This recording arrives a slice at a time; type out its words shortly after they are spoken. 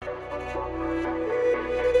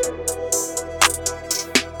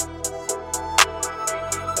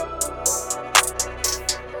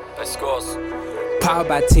Powered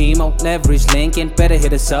by Timo, leverage linking. Better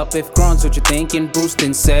hit us up if growing's what you're thinking.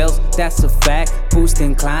 Boosting sales, that's a fact.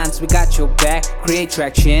 Boosting clients, we got your back. Create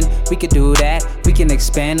traction, we can do that. We can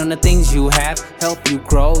expand on the things you have. Help you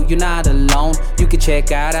grow, you're not alone. You can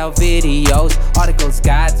check out our videos, articles,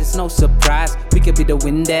 guides, it's no surprise. We could be the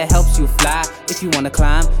wind that helps you fly. If you wanna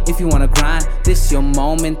climb, if you wanna grind, this your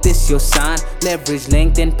moment, this your sign. Leverage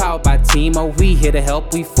LinkedIn, powered by Timo. We here to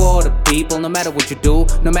help, we for the people. No matter what you do,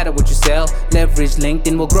 no matter what you sell, leverage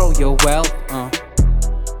LinkedIn will grow your wealth.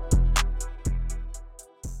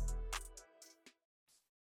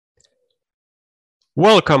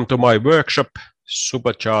 Welcome to my workshop,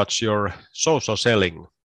 Supercharge Your Social Selling.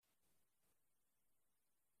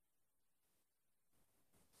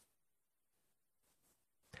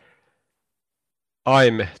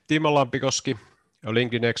 I'm Timo Lampikoski, a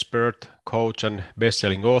LinkedIn expert, coach and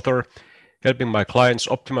best-selling author, helping my clients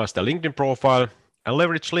optimize their LinkedIn profile and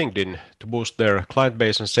leverage LinkedIn to boost their client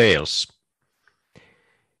base and sales.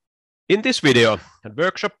 In this video and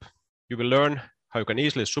workshop, you will learn how you can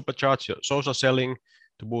easily supercharge your social selling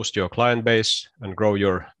to boost your client base and grow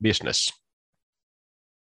your business.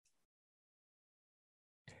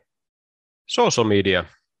 Social media,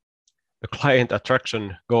 the client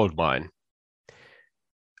attraction goldmine.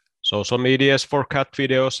 Social media is for cat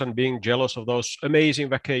videos and being jealous of those amazing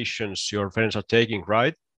vacations your friends are taking,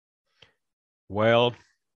 right? Well,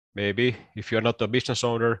 maybe if you're not a business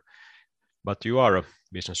owner, but you are a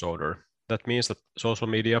business owner. That means that social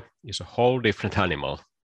media is a whole different animal.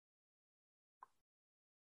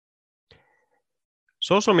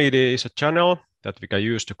 Social media is a channel that we can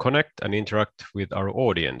use to connect and interact with our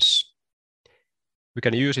audience. We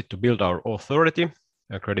can use it to build our authority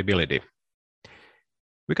and credibility.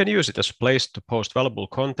 We can use it as a place to post valuable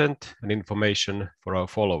content and information for our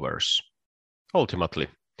followers. Ultimately,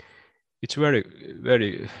 it's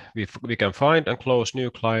we can find and close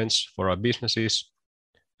new clients for our businesses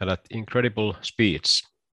and at incredible speeds.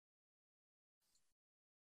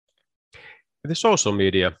 With social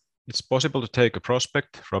media, it's possible to take a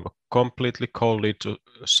prospect from a completely cold lead to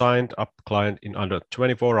a signed up client in under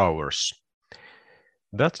 24 hours.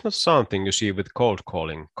 That's not something you see with cold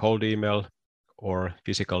calling, cold email, or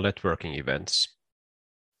physical networking events.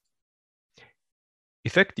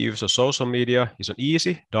 Effective use of social media is an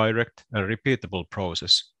easy, direct, and repeatable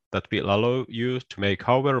process that will allow you to make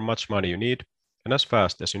however much money you need and as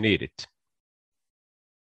fast as you need it.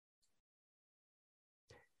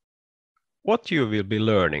 What you will be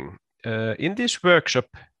learning. In this workshop,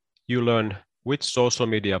 you learn which social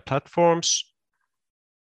media platforms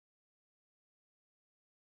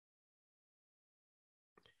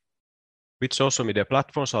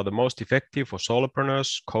are the most effective for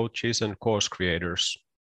solopreneurs, coaches, and course creators.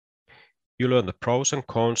 You learn the pros and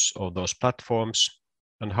cons of those platforms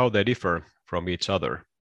and how they differ from each other.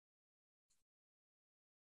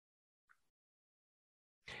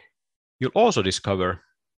 You'll also discover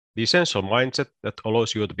the essential mindset that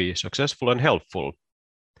allows you to be successful and helpful.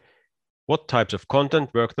 What types of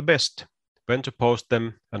content work the best, when to post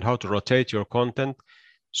them, and how to rotate your content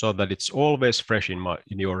so that it's always fresh in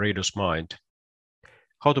your reader's mind.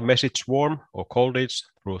 How to message warm or cold leads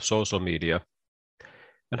through social media.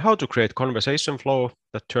 And how to create conversation flow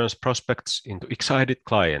that turns prospects into excited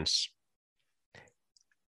clients.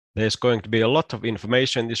 There's going to be a lot of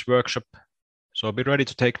information in this workshop, so be ready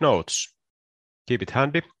to take notes. Keep it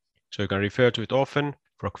handy so you can refer to it often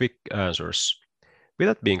for quick answers. With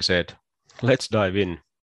that being said, let's dive in.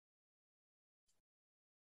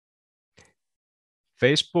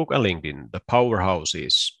 Facebook and LinkedIn, the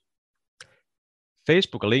powerhouses.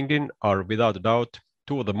 Facebook and LinkedIn are without a doubt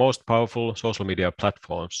two of the most powerful social media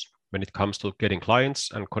platforms when it comes to getting clients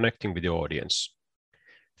and connecting with the audience.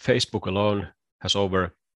 Facebook alone has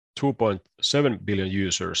over 2.7 billion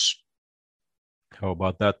users. How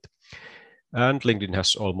about that? And LinkedIn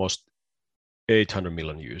has almost 800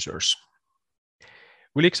 million users.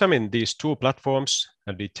 We'll examine these two platforms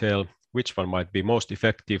and detail which one might be most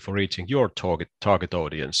effective for reaching your target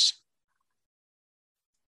audience.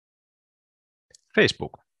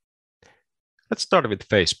 Facebook. Let's start with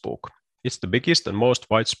Facebook. It's the biggest and most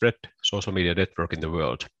widespread social media network in the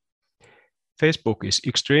world. Facebook is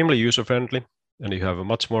extremely user-friendly, and you have a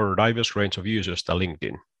much more diverse range of users than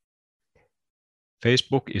LinkedIn.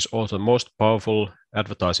 Facebook is also the most powerful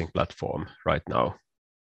advertising platform right now.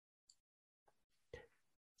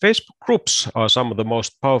 Facebook groups are some of the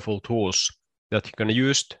most powerful tools that you can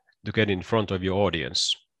use to get in front of your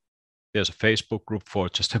audience. There's a Facebook group for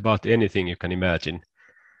just about anything you can imagine.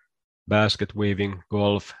 Basket weaving,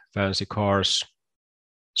 golf, fancy cars,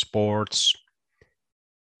 sports,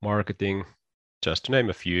 marketing, just to name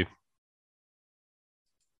a few.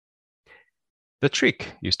 The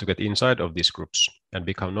trick is to get inside of these groups and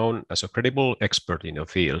become known as a credible expert in your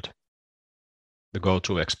field. The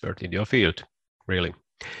go-to expert in your field, really.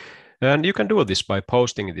 And you can do this by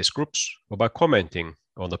posting in these groups or by commenting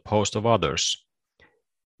on the post of others.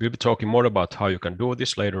 We'll be talking more about how you can do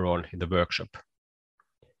this later on in the workshop.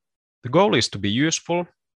 The goal is to be useful,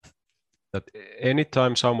 that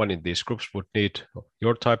anytime someone in these groups would need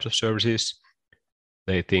your types of services,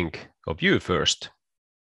 they think of you first.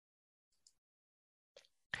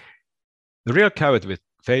 The real caveat with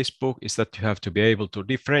Facebook is that you have to be able to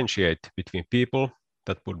differentiate between people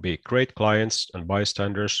that would be great clients and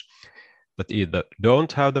bystanders that either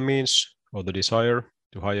don't have the means or the desire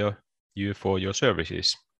to hire you for your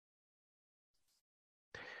services.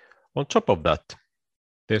 On top of that,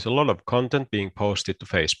 there's a lot of content being posted to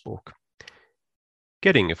Facebook.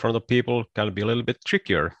 Getting in front of people can be a little bit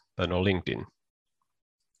trickier than on LinkedIn.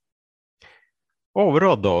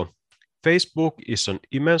 Overall though, Facebook is an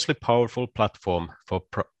immensely powerful platform for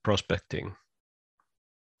prospecting.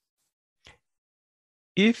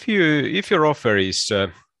 If your offer is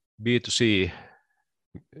B2C,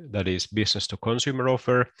 that is business to consumer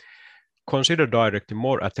offer, consider directing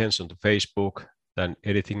more attention to Facebook than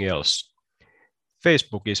anything else.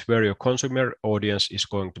 Facebook is where your consumer audience is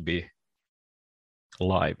going to be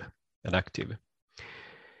live and active.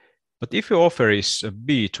 But if your offer is a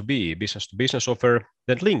B2B, business to business offer,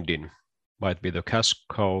 then LinkedIn might be the cash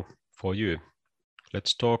cow for you.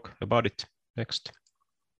 Let's talk about it next.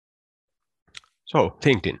 So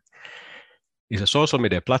LinkedIn is a social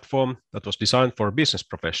media platform that was designed for business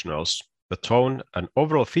professionals. The tone and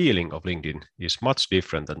overall feeling of LinkedIn is much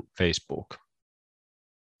different than Facebook.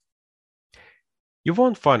 You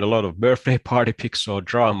won't find a lot of birthday party pics or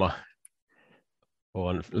drama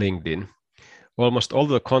on LinkedIn. Almost all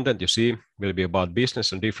the content you see will be about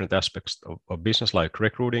business and different aspects of business like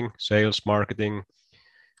recruiting, sales, marketing,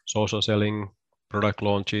 social selling, product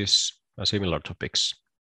launches, and similar topics.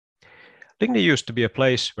 LinkedIn used to be a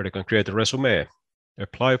place where you can create a resume,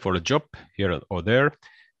 apply for a job here or there,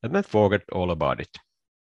 and then forget all about it.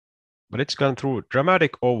 But it's gone through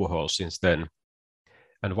dramatic overhaul since then.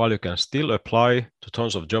 And while you can still apply to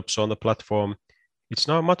tons of jobs on the platform, it's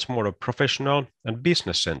now much more a professional and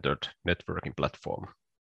business-centered networking platform.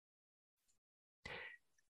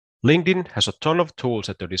 LinkedIn has a ton of tools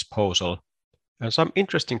at your disposal and some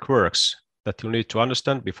interesting quirks that you'll need to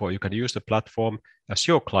understand before you can use the platform as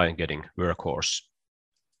your client-getting workhorse.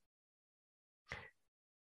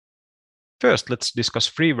 First, let's discuss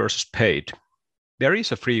free versus paid. There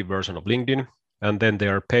is a free version of LinkedIn, and then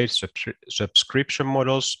there are paid subscription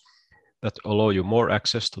models that allow you more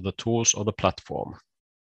access to the tools of the platform.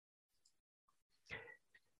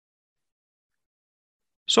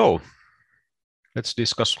 So let's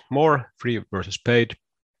discuss more free versus paid.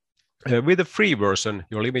 With the free version,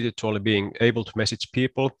 you're limited to only being able to message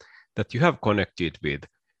people that you have connected with,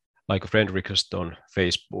 like a friend request on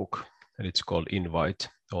Facebook, and it's called invite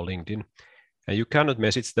or LinkedIn. And you cannot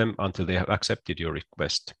message them until they have accepted your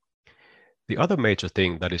request. The other major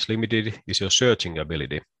thing that is limited is your searching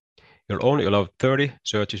ability. You're only allowed 30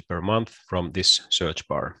 searches per month from this search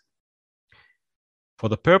bar. For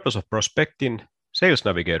the purpose of prospecting, Sales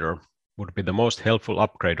Navigator would be the most helpful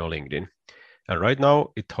upgrade on LinkedIn. And right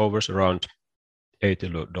now it hovers around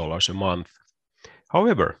 $80 a month.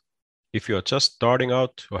 However, if you're just starting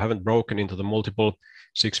out or haven't broken into the multiple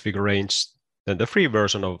six-figure range, then the free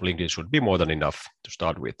version of LinkedIn should be more than enough to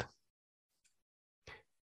start with.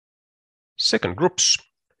 Second, groups.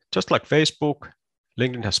 Just like Facebook,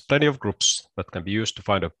 LinkedIn has plenty of groups that can be used to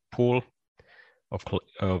find a pool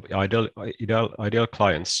of ideal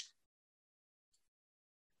clients.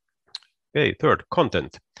 Okay, third,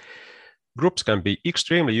 content. Groups can be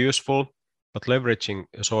extremely useful, but leveraging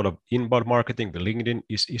a sort of inbound marketing with LinkedIn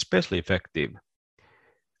is especially effective.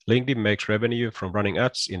 LinkedIn makes revenue from running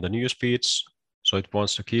ads in the news feeds, so it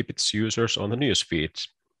wants to keep its users on the news feeds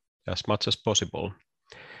as much as possible.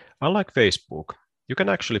 Unlike Facebook, you can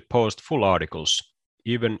actually post full articles,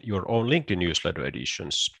 even your own LinkedIn newsletter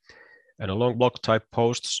editions, and long blog type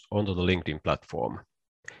posts onto the LinkedIn platform.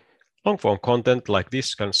 Long-form content like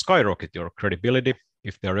this can skyrocket your credibility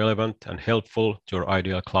if they're relevant and helpful to your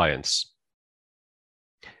ideal clients.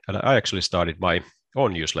 And I actually started my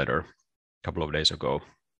own newsletter a couple of days ago.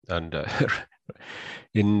 And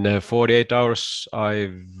in 48 hours,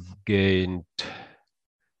 I've gained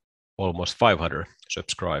almost 500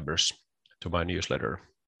 subscribers to my newsletter.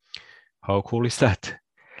 How cool is that?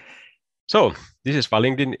 So this is why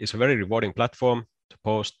LinkedIn is a very rewarding platform to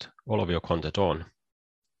post all of your content on.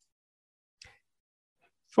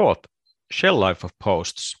 Fourth, shelf life of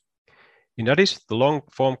posts. In addition to the long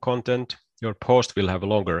form content, your post will have a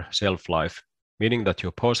longer shelf life, meaning that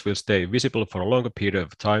your post will stay visible for a longer period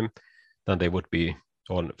of time than they would be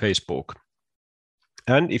on Facebook.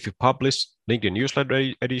 And if you publish LinkedIn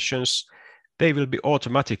newsletter editions, they will be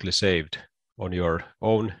automatically saved on your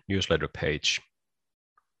own newsletter page,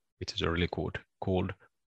 which is a really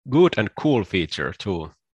good and cool feature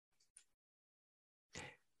too.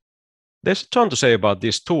 There's a ton to say about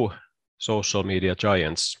these two social media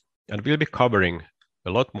giants, and we'll be covering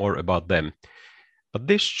a lot more about them. But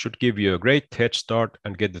this should give you a great head start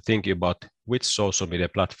and get you thinking about which social media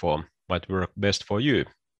platform might work best for you.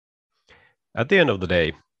 At the end of the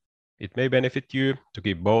day, it may benefit you to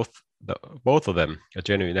give both of them a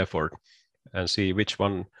genuine effort and see which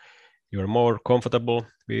one you're more comfortable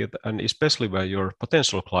with, and especially where your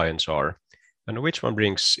potential clients are, and which one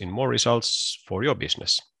brings in more results for your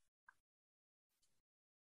business.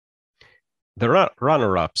 The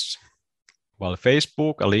runner-ups. While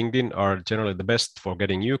Facebook and LinkedIn are generally the best for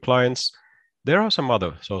getting new clients, there are some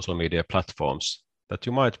other social media platforms that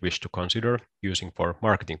you might wish to consider using for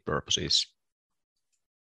marketing purposes.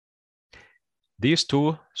 These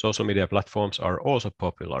two social media platforms are also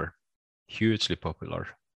popular, hugely popular.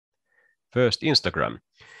 First, Instagram.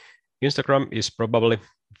 Instagram is probably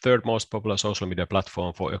the third most popular social media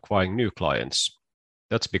platform for acquiring new clients.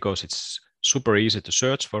 That's because it's super easy to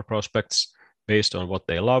search for prospects based on what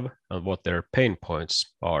they love and what their pain points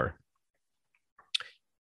are.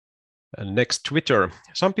 And next, Twitter.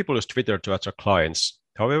 Some people use Twitter to attract clients.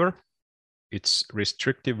 However, its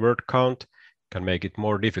restrictive word count can make it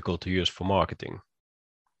more difficult to use for marketing.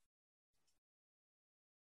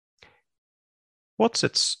 What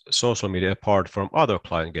sets social media apart from other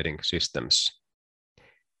client-getting systems?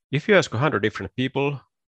 If you ask 100 different people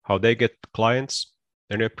how they get clients,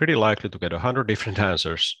 then you're pretty likely to get 100 different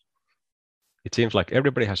answers. It seems like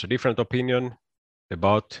everybody has a different opinion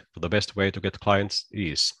about the best way to get clients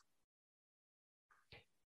is.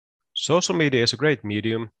 Social media is a great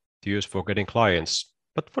medium to use for getting clients,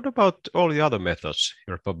 but what about all the other methods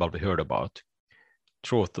you've probably heard about?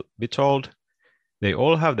 Truth be told, they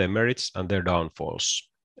all have their merits and their downfalls.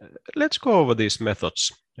 Let's go over these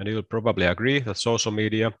methods, and you'll probably agree that social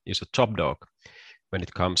media is a top dog when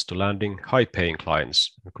it comes to landing high-paying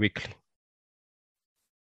clients quickly.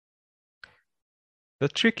 The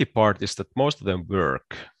tricky part is that most of them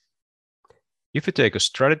work. If you take a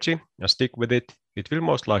strategy and stick with it, it will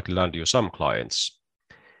most likely land you some clients.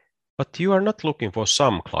 But you are not looking for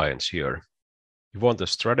some clients here. You want a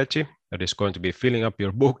strategy that is going to be filling up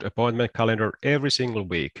your booked appointment calendar every single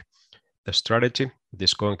week. The strategy that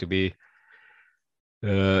is going to be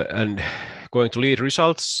and going to lead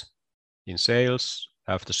results in sales,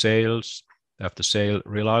 after sale,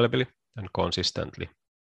 reliably and consistently.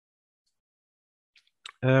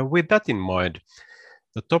 With that in mind,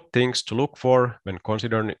 the top things to look for when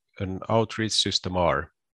considering an outreach system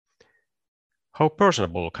are: how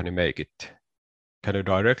personable can you make it? Can you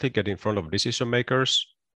directly get in front of decision makers?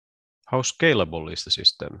 How scalable is the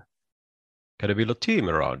system? Can you build a team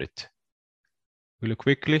around it? Will you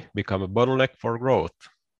quickly become a bottleneck for growth?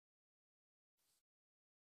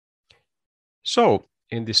 So,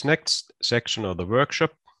 in this next section of the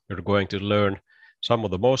workshop, you're going to learn some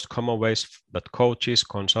of the most common ways that coaches,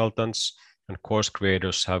 consultants, and course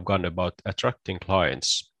creators have gone about attracting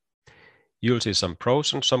clients. You'll see some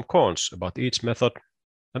pros and some cons about each method,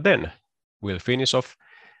 and then we'll finish off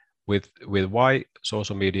with why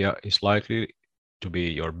social media is likely to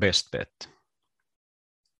be your best bet.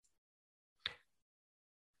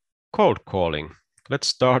 Cold calling. Let's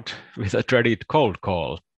start with a dreaded cold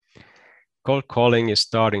call. Cold calling is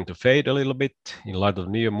starting to fade a little bit in light of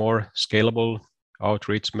new, more scalable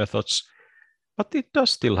outreach methods, but it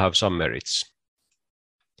does still have some merits.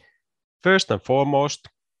 First and foremost,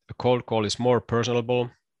 a cold call is more personable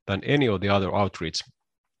than any of the other outreach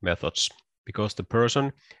methods because the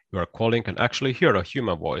person you are calling can actually hear a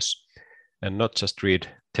human voice and not just read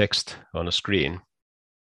text on a screen.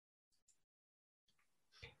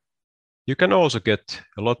 You can also get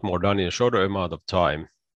a lot more done in a shorter amount of time.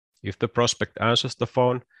 If the prospect answers the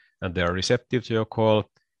phone and they are receptive to your call,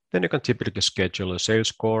 then you can typically schedule a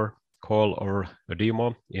sales call or a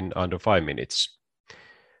demo in under 5 minutes.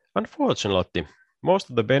 Unfortunately, most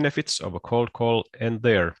of the benefits of a cold call end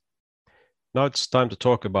there. Now it's time to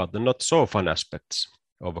talk about the not so fun aspects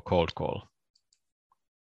of a cold call.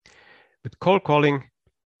 With cold calling,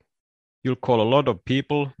 you'll call a lot of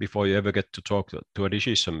people before you ever get to talk to a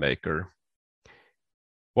decision maker.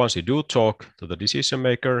 Once you do talk to the decision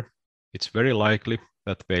maker, it's very likely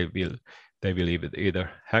that they will either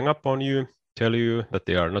hang up on you, tell you that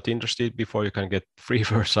they are not interested before you can get 3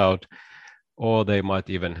 words out, or they might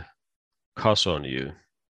even cuss on you.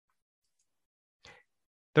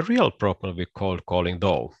 The real problem with cold calling,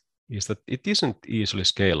 though, is that it isn't easily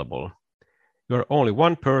scalable. You are only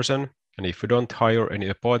one person, and if you don't hire any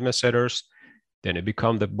appointment setters, then you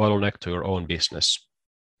become the bottleneck to your own business.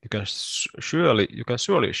 You can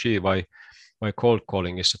surely see why cold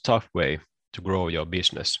calling is a tough way to grow your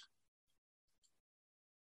business.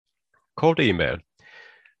 Cold email.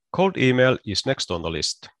 Cold email is next on the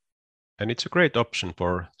list, and it's a great option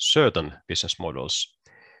for certain business models.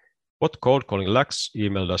 What cold calling lacks,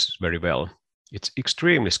 email does very well. It's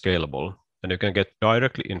extremely scalable, and you can get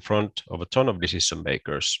directly in front of a ton of decision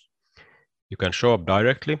makers. You can show up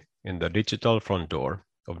directly in the digital front door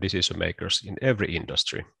of decision makers in every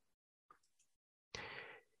industry.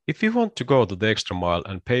 If you want to go to the extra mile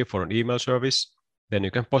and pay for an email service, then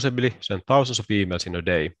you can possibly send thousands of emails in a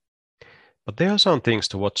day. But there are some things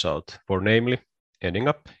to watch out for, namely ending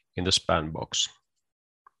up in the spam box.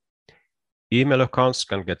 Email accounts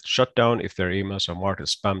can get shut down if their emails are marked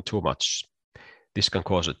as spam too much. This can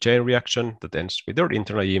cause a chain reaction that ends with your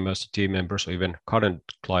internal emails to team members or even current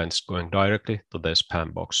clients going directly to their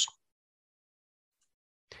spam box.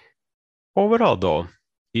 Overall, though,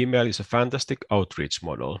 email is a fantastic outreach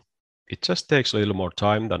model. It just takes a little more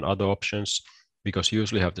time than other options because you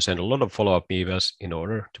usually have to send a lot of follow-up emails in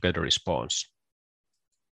order to get a response.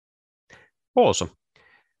 Also,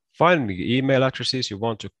 finding email addresses you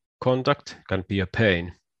want to contact can be a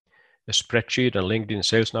pain. A spreadsheet and LinkedIn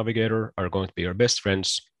Sales Navigator are going to be your best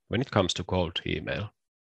friends when it comes to cold email.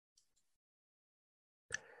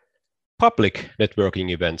 Public networking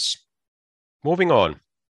events. Moving on,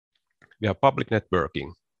 we have public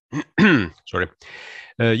networking. Sorry.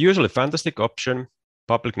 Usually fantastic option,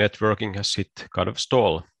 public networking has hit kind of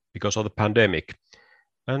stall because of the pandemic.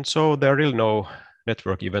 And so there are really no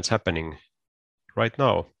network events happening right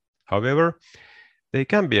now. However, they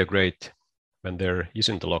can be a great when there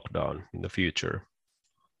isn't a lockdown in the future.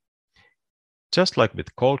 Just like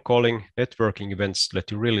with cold calling, networking events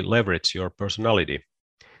let you really leverage your personality.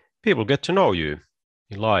 People get to know you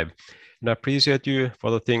in live and appreciate you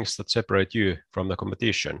for the things that separate you from the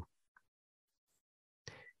competition.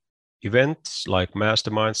 Events like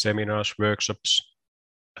masterminds, seminars, workshops,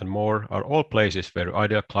 and more are all places where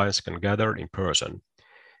ideal clients can gather in person.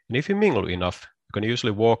 And if you mingle enough, you can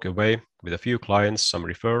usually walk away with a few clients, some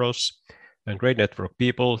referrals, and great network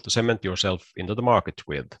people to cement yourself into the market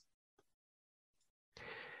with.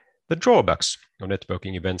 The drawbacks of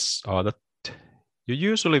networking events are that you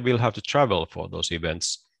usually will have to travel for those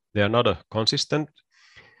events. They are not a consistent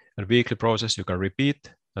and weekly process you can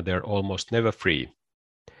repeat, and they're almost never free.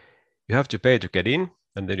 You have to pay to get in,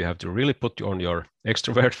 and then you have to really put on your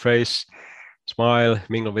extrovert face, smile,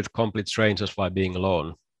 mingle with complete strangers while being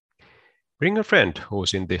alone. Bring a friend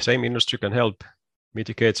who's in the same industry can help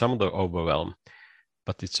mitigate some of the overwhelm,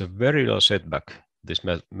 but it's a very real setback, this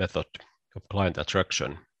method of client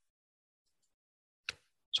attraction.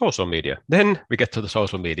 Social media. Then we get to the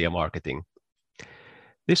social media marketing.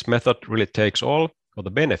 This method really takes all of the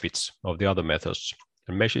benefits of the other methods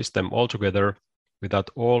and meshes them all together without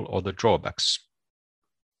all of the drawbacks.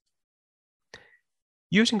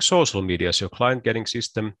 Using social media as your client getting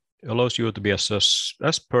system allows you to be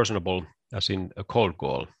as personable as in a cold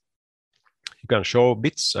call. You can show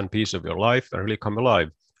bits and pieces of your life and really come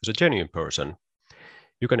alive as a genuine person.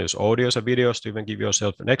 You can use audios and videos to even give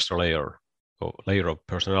yourself an extra layer of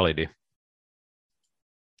personality.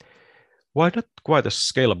 While not quite as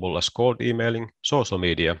scalable as cold emailing, social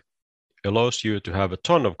media allows you to have a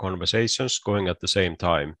ton of conversations going at the same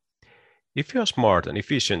time. If you are smart and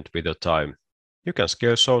efficient with your time, you can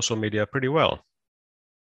scale social media pretty well.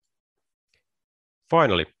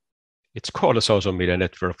 Finally, it's called a social media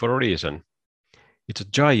network for a reason. It's a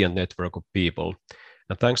giant network of people,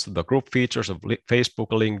 and thanks to the group features of Facebook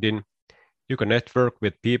and LinkedIn, you can network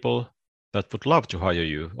with people that would love to hire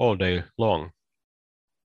you all day long.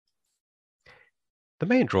 The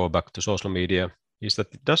main drawback to social media is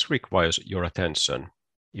that it does require your attention.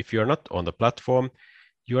 If you are not on the platform,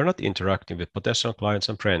 you are not interacting with potential clients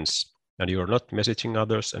and friends, and you are not messaging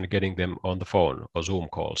others and getting them on the phone or Zoom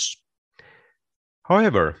calls.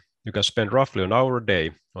 However, you can spend roughly an hour a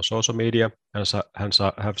day on social media and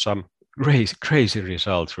have some crazy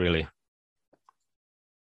results, really.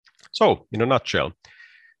 So, in a nutshell,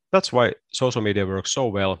 that's why social media works so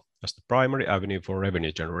well as the primary avenue for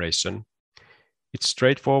revenue generation. It's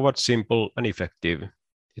straightforward, simple, and effective.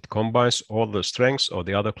 It combines all the strengths of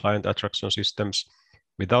the other client attraction systems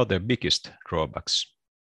without their biggest drawbacks.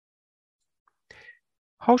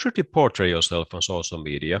 How should you portray yourself on social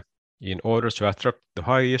media in order to attract the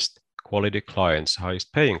highest quality clients,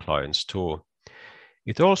 highest paying clients too?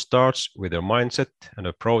 It all starts with your mindset and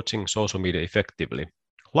approaching social media effectively.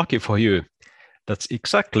 Lucky for you, that's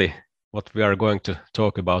exactly what we are going to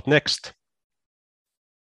talk about next.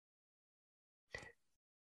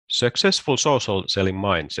 Successful social selling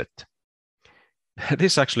mindset.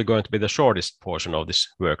 This is actually going to be the shortest portion of this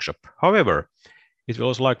workshop. However, it will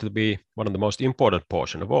also likely be one of the most important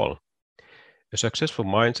portions of all. A successful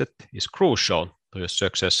mindset is crucial to your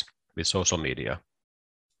success with social media.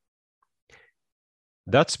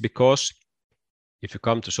 That's because if you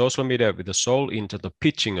come to social media with the sole intent of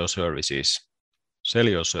pitching your services, sell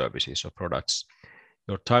your services or products,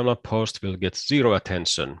 your timeline post will get zero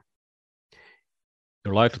attention.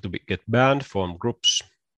 You're likely to get banned from groups,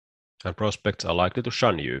 and prospects are likely to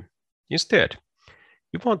shun you. Instead,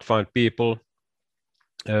 you want to find people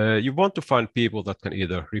that can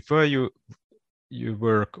either refer you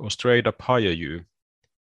work or straight up hire you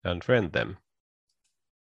and friend them.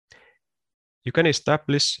 You can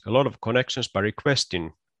establish a lot of connections by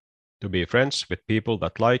requesting to be friends with people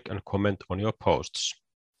that like and comment on your posts.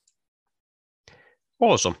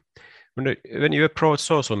 Also, when you approach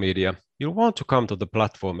social media, you'll want to come to the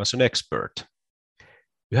platform as an expert.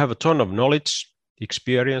 You have a ton of knowledge,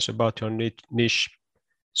 experience about your niche,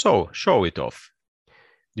 so show it off.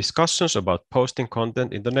 Discussions about posting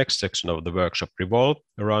content in the next section of the workshop revolve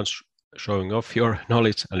around showing off your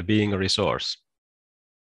knowledge and being a resource.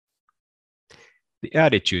 The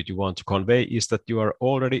attitude you want to convey is that you are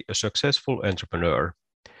already a successful entrepreneur.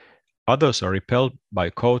 Others are repelled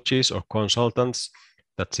by coaches or consultants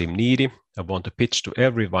that seem needy and want to pitch to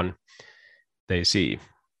everyone they see.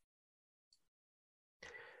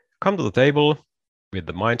 Come to the table with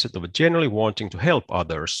the mindset of genuinely wanting to help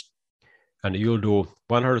others, and you'll do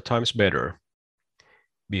 100 times better.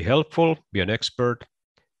 Be helpful, be an expert,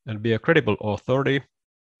 and be a credible authority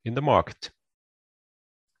in the market.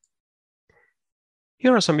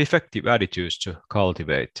 Here are some effective attitudes to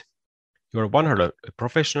cultivate. You are 100% a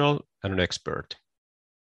professional and an expert.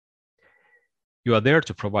 You are there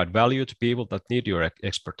to provide value to people that need your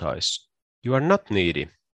expertise. You are not needy,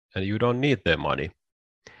 and you don't need their money.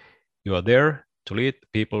 You are there to lead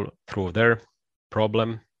people through their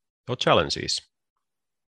problem or challenges.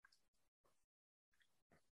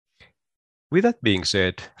 With that being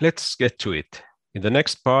said, let's get to it. In the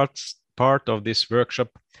next part of this workshop,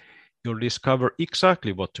 you'll discover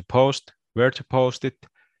exactly what to post, where to post it,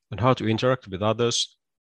 and how to interact with others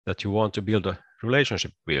that you want to build a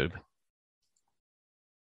relationship with.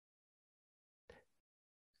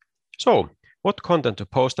 So, what content to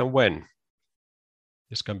post and when?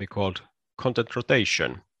 This can be called content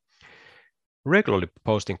rotation. Regularly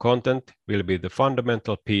posting content will be the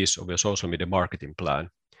fundamental piece of your social media marketing plan.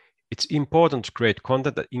 It's important to create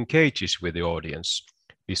content that engages with the audience,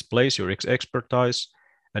 displays your expertise,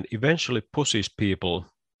 and eventually pushes people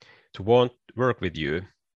to want to work with you.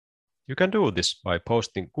 You can do this by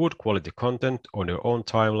posting good quality content on your own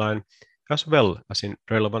timeline as well as in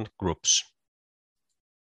relevant groups.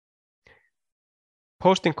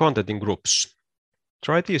 Posting content in groups.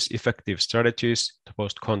 Try these effective strategies to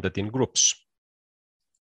post content in groups.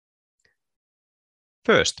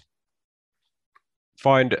 First,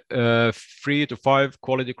 find 3 to 5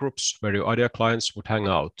 quality groups where your ideal clients would hang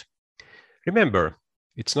out. Remember,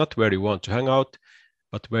 it's not where you want to hang out,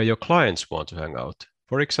 but where your clients want to hang out.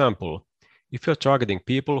 For example, if you're targeting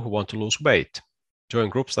people who want to lose weight, join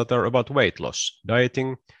groups that are about weight loss,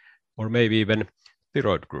 dieting, or maybe even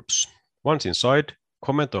thyroid groups. Once inside,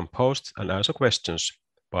 comment on posts and answer questions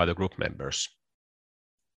by the group members.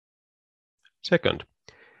 Second,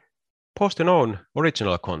 post your own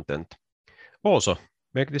original content. Also,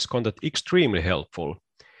 make this content extremely helpful.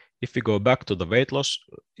 If we go back to the weight loss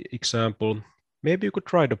example, maybe you could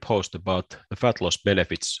try to post about the fat loss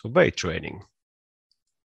benefits of weight training.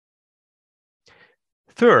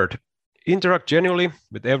 Third, interact genuinely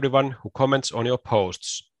with everyone who comments on your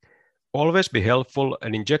posts. Always be helpful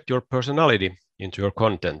and inject your personality into your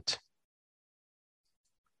content.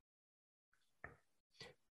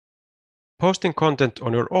 Posting content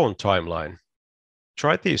on your own timeline.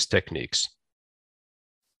 Try these techniques.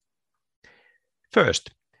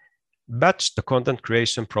 First, batch the content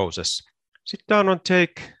creation process. Sit down and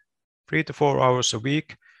take 3 to 4 hours a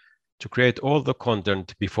week to create all the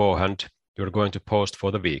content beforehand you're going to post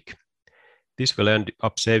for the week. This will end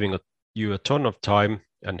up saving you a ton of time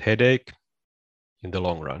and headache in the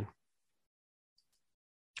long run.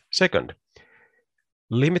 Second,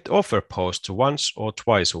 limit offer posts once or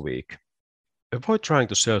twice a week. Avoid trying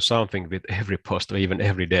to sell something with every post or even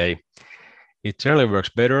every day. It generally works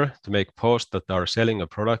better to make posts that are selling a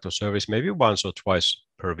product or service maybe once or twice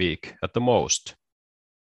per week at the most.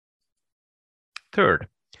 Third,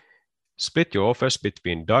 split your offers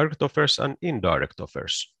between direct offers and indirect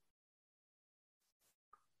offers.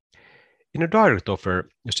 In a direct offer,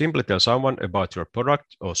 you simply tell someone about your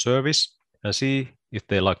product or service and see if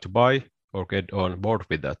they like to buy or get on board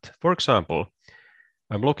with that. For example,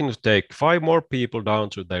 I'm looking to take 5 more people down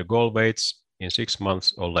to their goal weights in 6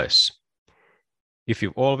 months or less. If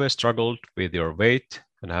you've always struggled with your weight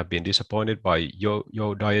and have been disappointed by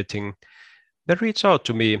yo-yo dieting, then reach out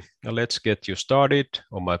to me and let's get you started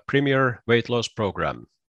on my premier weight loss program.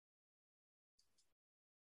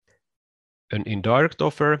 An indirect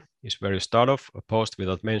offer is where you start off a post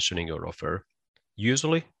without mentioning your offer,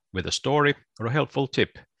 usually with a story or a helpful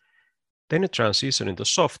tip. Then you transition into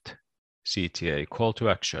soft CTA, call to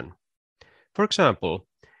action. For example,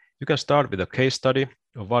 you can start with a case study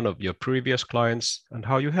of one of your previous clients and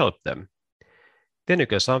how you helped them. Then you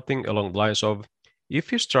get something along the lines of,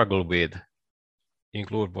 if you struggle with,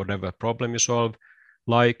 include whatever problem you solve,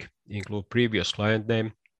 like include previous client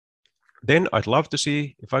name, then I'd love to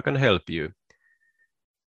see if I can help you.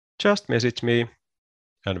 Just message me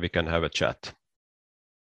and we can have a chat.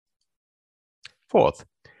 Fourth,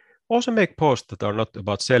 also make posts that are not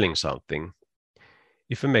about selling something.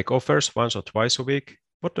 If you make offers once or twice a week,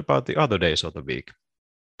 what about the other days of the week?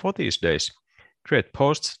 For these days, create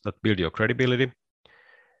posts that build your credibility,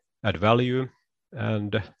 add value,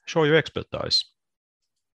 and show your expertise.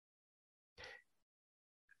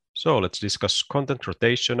 So let's discuss content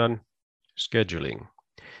rotation and scheduling.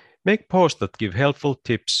 Make posts that give helpful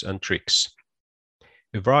tips and tricks.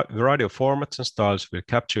 A variety of formats and styles will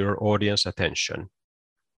capture your audience attention.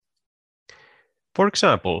 For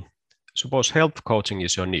example, suppose health coaching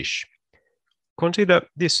is your niche. Consider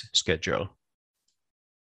this schedule.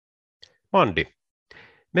 Monday,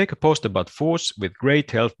 make a post about foods with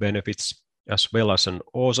great health benefits as well as an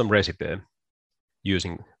awesome recipe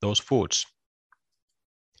using those foods.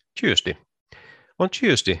 Tuesday. On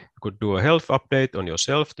Tuesday, you could do a health update on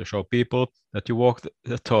yourself to show people that you walk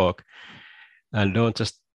the talk and don't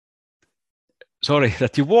just,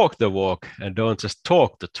 that you walk the walk and don't just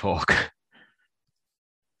talk the talk.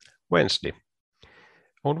 Wednesday.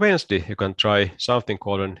 On Wednesday, you can try something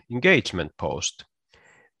called an engagement post.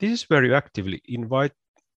 This is where you actively invite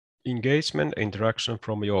engagement and interaction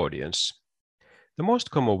from your audience. The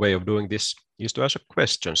most common way of doing this is to ask a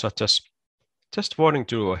question such as, just wanting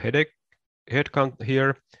to do a head count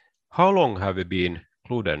here, how long have you been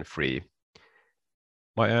gluten-free?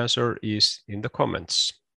 My answer is in the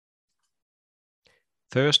comments.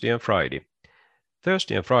 Thursday and Friday.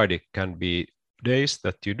 Thursday and Friday can be days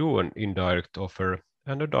that you do an indirect offer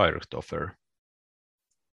and a direct offer.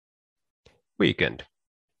 Weekend.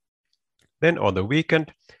 Then on the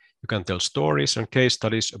weekend, you can tell stories and case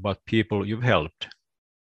studies about people you've helped.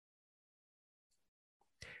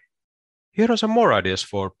 Here are some more ideas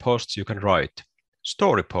for posts you can write.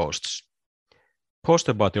 Story posts. Post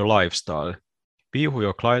about your lifestyle. Be who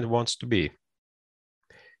your client wants to be.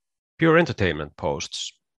 Pure entertainment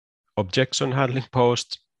posts. Objection handling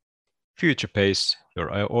posts. Future pace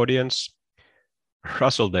your audience.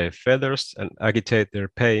 Rustle their feathers and agitate their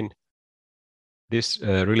pain. This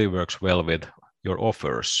really works well with your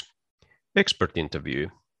offers. Expert interview.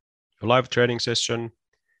 A live training session.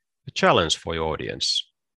 A challenge for your audience.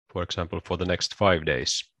 For example, for the next 5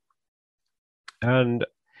 days. And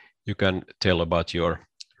you can tell about your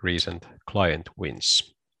recent client wins,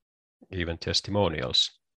 even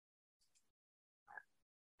testimonials.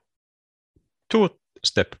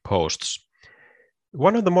 2-step posts.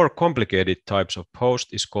 One of the more complicated types of post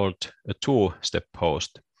is called a 2-step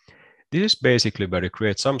post. This is basically where you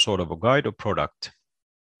create some sort of a guide or product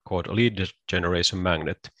called a lead generation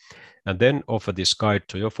magnet, and then offer this guide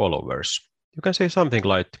to your followers. You can say something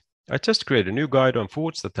like, I just created a new guide on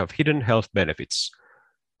foods that have hidden health benefits.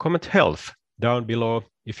 Comment health down below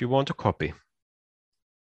if you want a copy.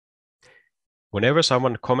 Whenever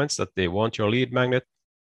someone comments that they want your lead magnet,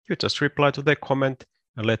 you just reply to their comment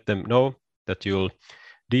and let them know that you'll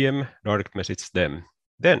DM direct message them.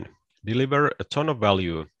 Then deliver a ton of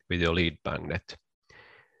value with your lead magnet.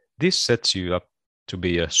 This sets you up to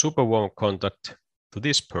be a super warm contact to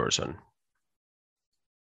this person.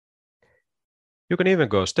 You can even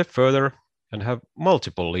go a step further and have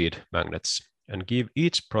multiple lead magnets and give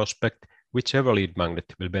each prospect whichever lead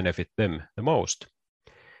magnet will benefit them the most.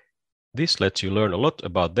 This lets you learn a lot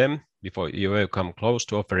about them before you ever come close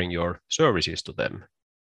to offering your services to them.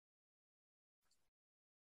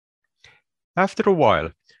 After a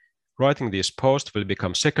while, writing these posts will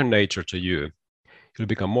become second nature to you. You'll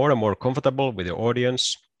become more and more comfortable with your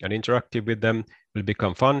audience, and interactive with them will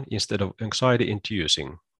become fun instead of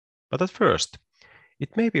anxiety-inducing. But at first,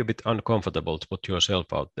 It may be a bit uncomfortable to put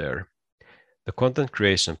yourself out there. The content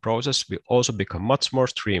creation process will also become much more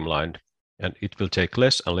streamlined, and it will take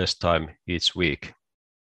less and less time each week.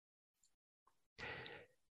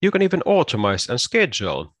 You can even automate and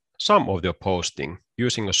schedule some of your posting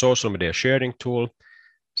using a social media sharing tool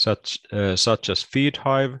such as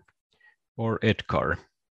FeedHive or Edgar.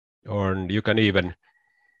 Or you can even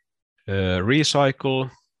recycle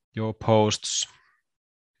your posts,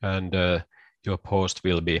 and your post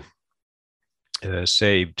will be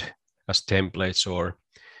saved as templates or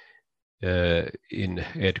in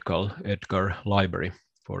Edgar library,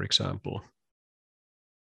 for example.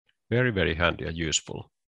 Very, very handy and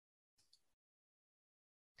useful.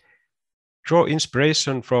 Draw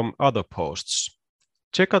inspiration from other posts.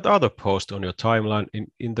 Check out other posts on your timeline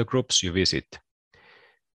in the groups you visit.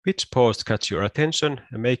 Which posts catch your attention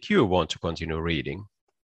and make you want to continue reading?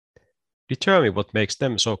 Determine what makes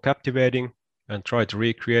them so captivating and try to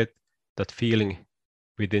recreate that feeling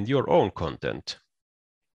within your own content.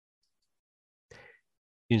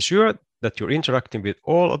 Ensure that you're interacting with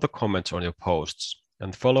all of the comments on your posts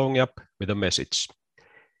and following up with a message.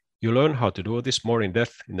 You'll learn how to do this more in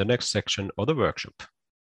depth in the next section of the workshop.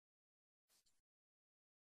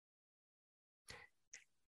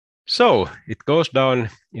 So it goes down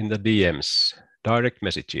in the DMs, direct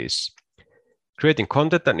messages. Creating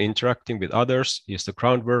content and interacting with others is the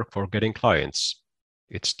groundwork for getting clients.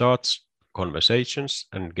 It starts conversations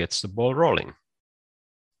and gets the ball rolling.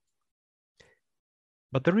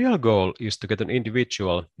 But the real goal is to get an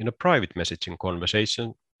individual in a private messaging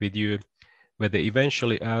conversation with you where they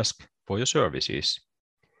eventually ask for your services.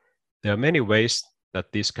 There are many ways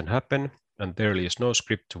that this can happen, and there is no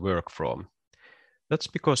script to work from. That's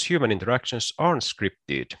because human interactions aren't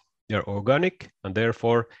scripted. They are organic, and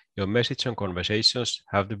therefore your message and conversations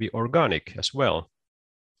have to be organic as well.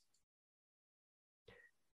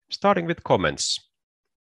 Starting with comments.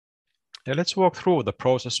 Now let's walk through the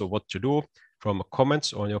process of what to do from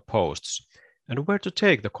comments on your posts and where to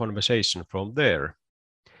take the conversation from there.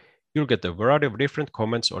 You'll get a variety of different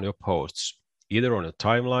comments on your posts, either on your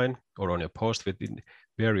timeline or on your post within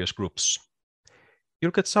various groups.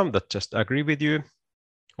 You'll get some that just agree with you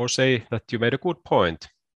or say that you made a good point.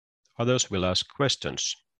 Others will ask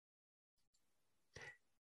questions.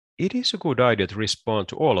 It is a good idea to respond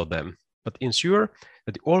to all of them, but ensure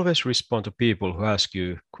that you always respond to people who ask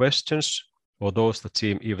you questions or those that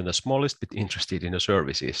seem even the smallest bit interested in the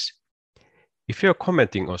services. If you're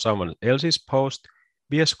commenting on someone else's post,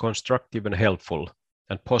 be as constructive and helpful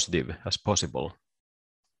and positive as possible.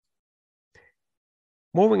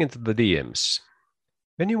 Moving into the DMs.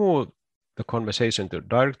 When you move the conversation to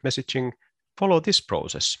direct messaging, follow this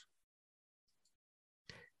process.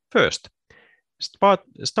 First,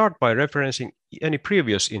 start by referencing any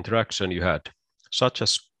previous interaction you had, such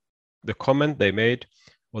as the comment they made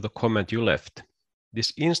or the comment you left.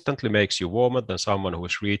 This instantly makes you warmer than someone who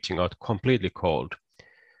is reaching out completely cold.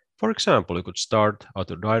 For example, you could start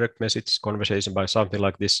out a direct message conversation by something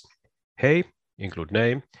like this. Hey, include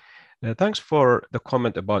name. Thanks for the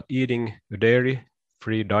comment about eating a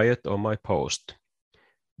dairy-free diet on my post.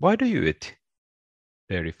 Why do you eat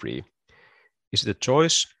dairy-free? Is it a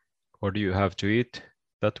choice, or do you have to eat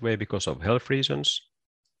that way because of health reasons?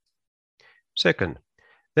 Second,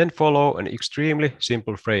 then follow an extremely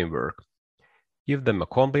simple framework. Give them a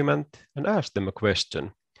compliment and ask them a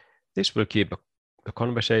question. This will keep the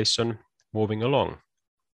conversation moving along.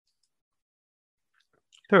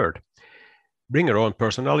 Third, bring your own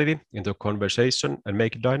personality into a conversation and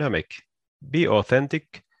make it dynamic. Be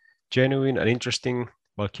authentic, genuine, and interesting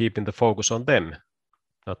while keeping the focus on them,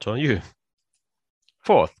 not on you.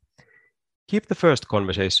 Fourth, keep the first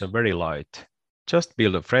conversation very light. Just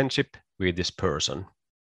build a friendship with this person.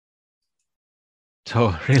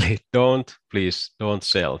 So really, please don't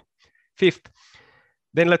sell. Fifth,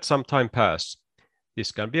 then let some time pass.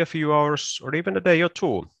 This can be a few hours or even a day or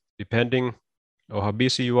two, depending on how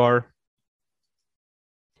busy you are.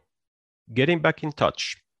 Getting back in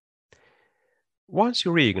touch. Once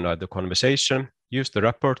you reignite the conversation, use the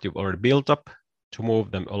rapport you've already built up to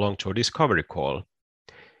move them along to a discovery call.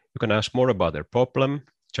 You can ask more about their problem,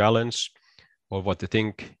 challenge, or what you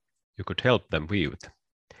think you could help them with.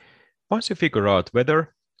 Once you figure out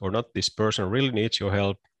whether or not this person really needs your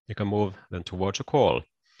help, you can move them towards a call.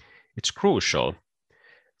 It's crucial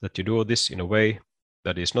that you do this in a way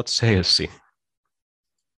that is not salesy.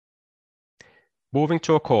 Moving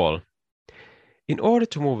to a call. In order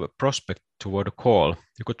to move a prospect toward a call,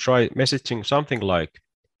 you could try messaging something like,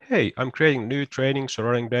 hey, I'm creating new training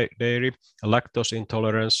surrounding dairy, lactose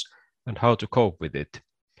intolerance, and how to cope with it.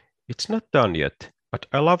 It's not done yet, but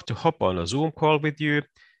I love to hop on a Zoom call with you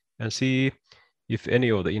and see if any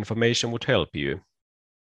of the information would help you.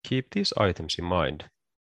 Keep these items in mind.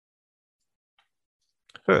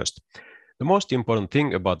 First, the most important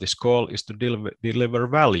thing about this call is to deliver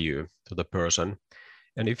value to the person.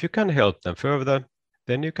 And if you can help them further,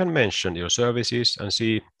 then you can mention your services and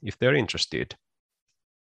see if they're interested.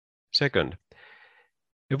 Second,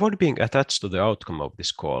 avoid being attached to the outcome of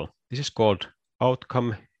this call. This is called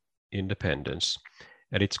outcome independence,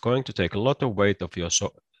 and it's going to take a lot of weight off your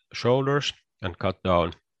shoulders and cut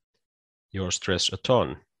down your stress a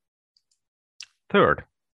ton. Third,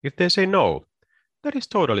 if they say no, that is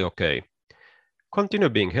totally okay. Continue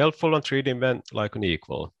being helpful and treating them like an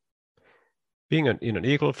equal. Being in an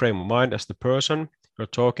equal frame of mind as the person you're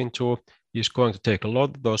talking to is going to take a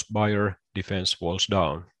lot of those buyer defense walls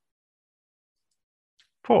down.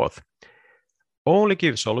 Fourth, only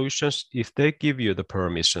give solutions if they give you the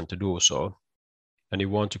permission to do so, and you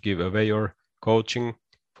want to give away your coaching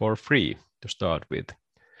for free to start with.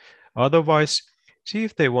 Otherwise, see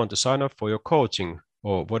if they want to sign up for your coaching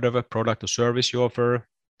or whatever product or service you offer,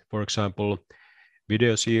 for example,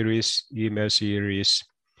 video series, email series,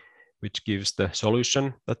 which gives the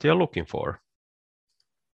solution that they are looking for.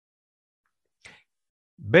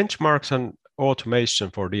 Benchmarks and automation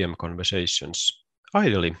for DM conversations.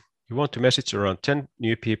 Ideally, you want to message around 10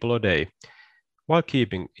 new people a day while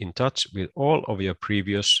keeping in touch with all of your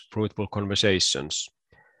previous fruitful conversations.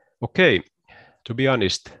 Okay, to be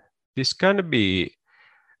honest, this can be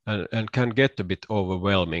and can get a bit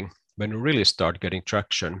overwhelming when you really start getting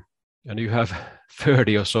traction and you have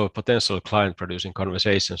 30 or so potential client producing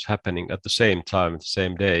conversations happening at the same time, the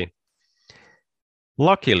same day.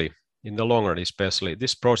 Luckily, in the long run especially,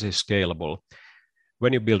 this process is scalable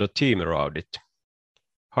when you build a team around it.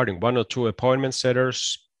 Hiring 1 or 2 appointment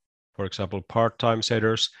setters, for example, part-time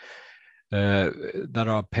setters that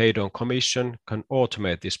are paid on commission can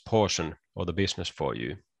automate this portion of the business for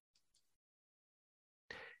you.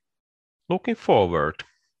 Looking forward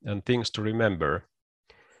and things to remember,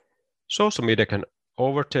 social media can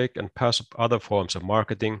overtake and pass up other forms of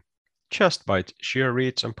marketing just by its sheer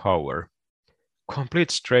reach and power.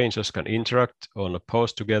 Complete strangers can interact on a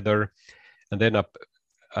post together and then up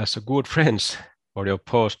as a good friends or your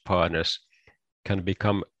post partners can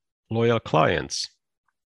become loyal clients.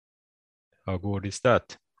 How good is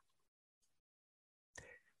that?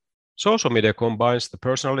 Social media combines the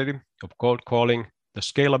personality of cold calling, the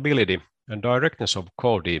scalability and directness of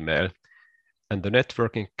cold email, and the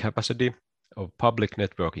networking capacity of public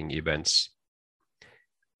networking events.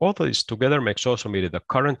 All this together makes social media the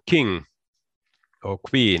current king or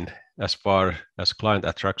queen as far as client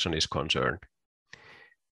attraction is concerned.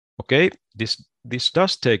 Okay, this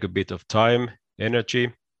does take a bit of time,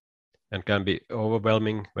 energy, and can be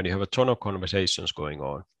overwhelming when you have a ton of conversations going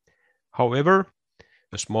on. However,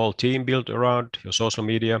 a small team built around your social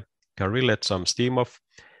media can really let some steam off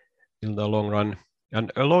in the long run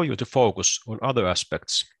and allow you to focus on other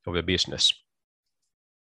aspects of your business.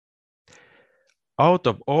 Out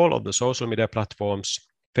of all of the social media platforms,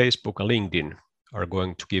 Facebook and LinkedIn are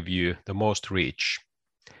going to give you the most reach.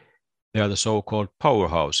 They are the so-called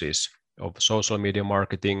powerhouses of social media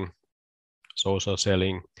marketing, social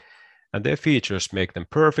selling, and their features make them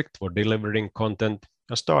perfect for delivering content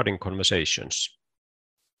and starting conversations.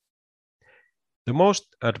 The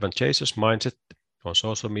most advantageous mindset on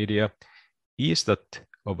social media is that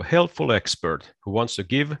of a helpful expert who wants to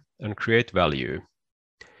give and create value.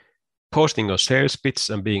 Posting a sales pitch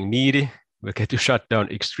and being needy will get you shut down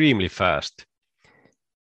extremely fast.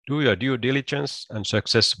 Do your due diligence and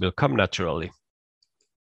success will come naturally.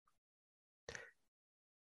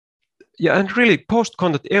 Yeah, and really post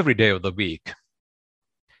content every day of the week.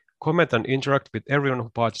 Comment and interact with everyone who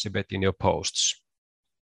participates in your posts.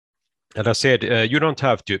 And I said, you don't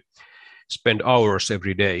have to spend hours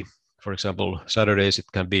every day. For example, Saturdays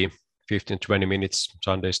it can be 15-20 minutes,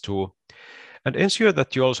 Sundays too. And ensure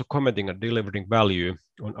that you're also commenting and delivering value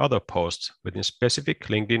on other posts within specific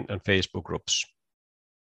LinkedIn and Facebook groups,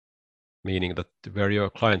 meaning that where your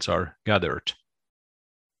clients are gathered.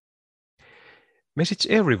 Message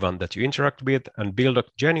everyone that you interact with and build a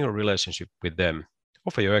genuine relationship with them.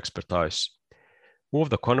 Offer your expertise. Move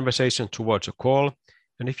the conversation towards a call,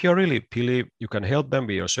 and if you really believe you can help them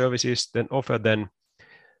with your services, then offer them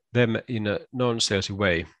in a non-salesy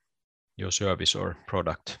way, your service or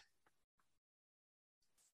product.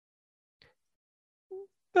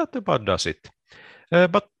 That about does it.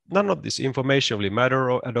 But none of this information will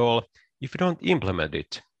matter at all if you don't implement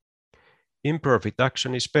it. Imperfect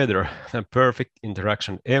action is better than perfect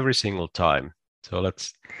interaction every single time.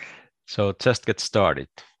 So just get started,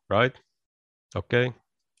 right? Okay.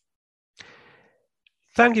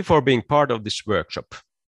 Thank you for being part of this workshop.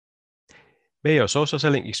 May your social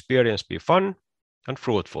selling experience be fun and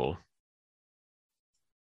fruitful.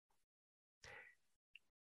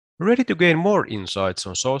 Ready to gain more insights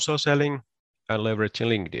on social selling and leveraging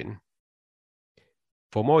LinkedIn?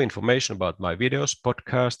 For more information about my videos,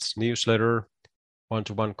 podcasts, newsletter,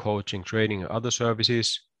 one-to-one coaching, training, and other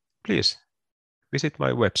services, please visit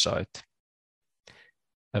my website.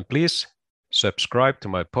 And please subscribe to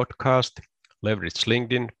my podcast, Leverage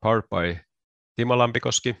LinkedIn, powered by Timo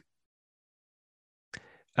Lampikoski.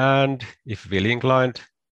 And if you feel inclined,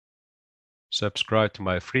 subscribe to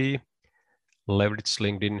my free Leverage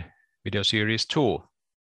LinkedIn video series too.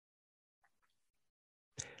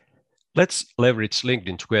 Let's leverage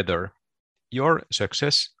LinkedIn together. Your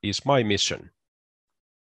success is my mission.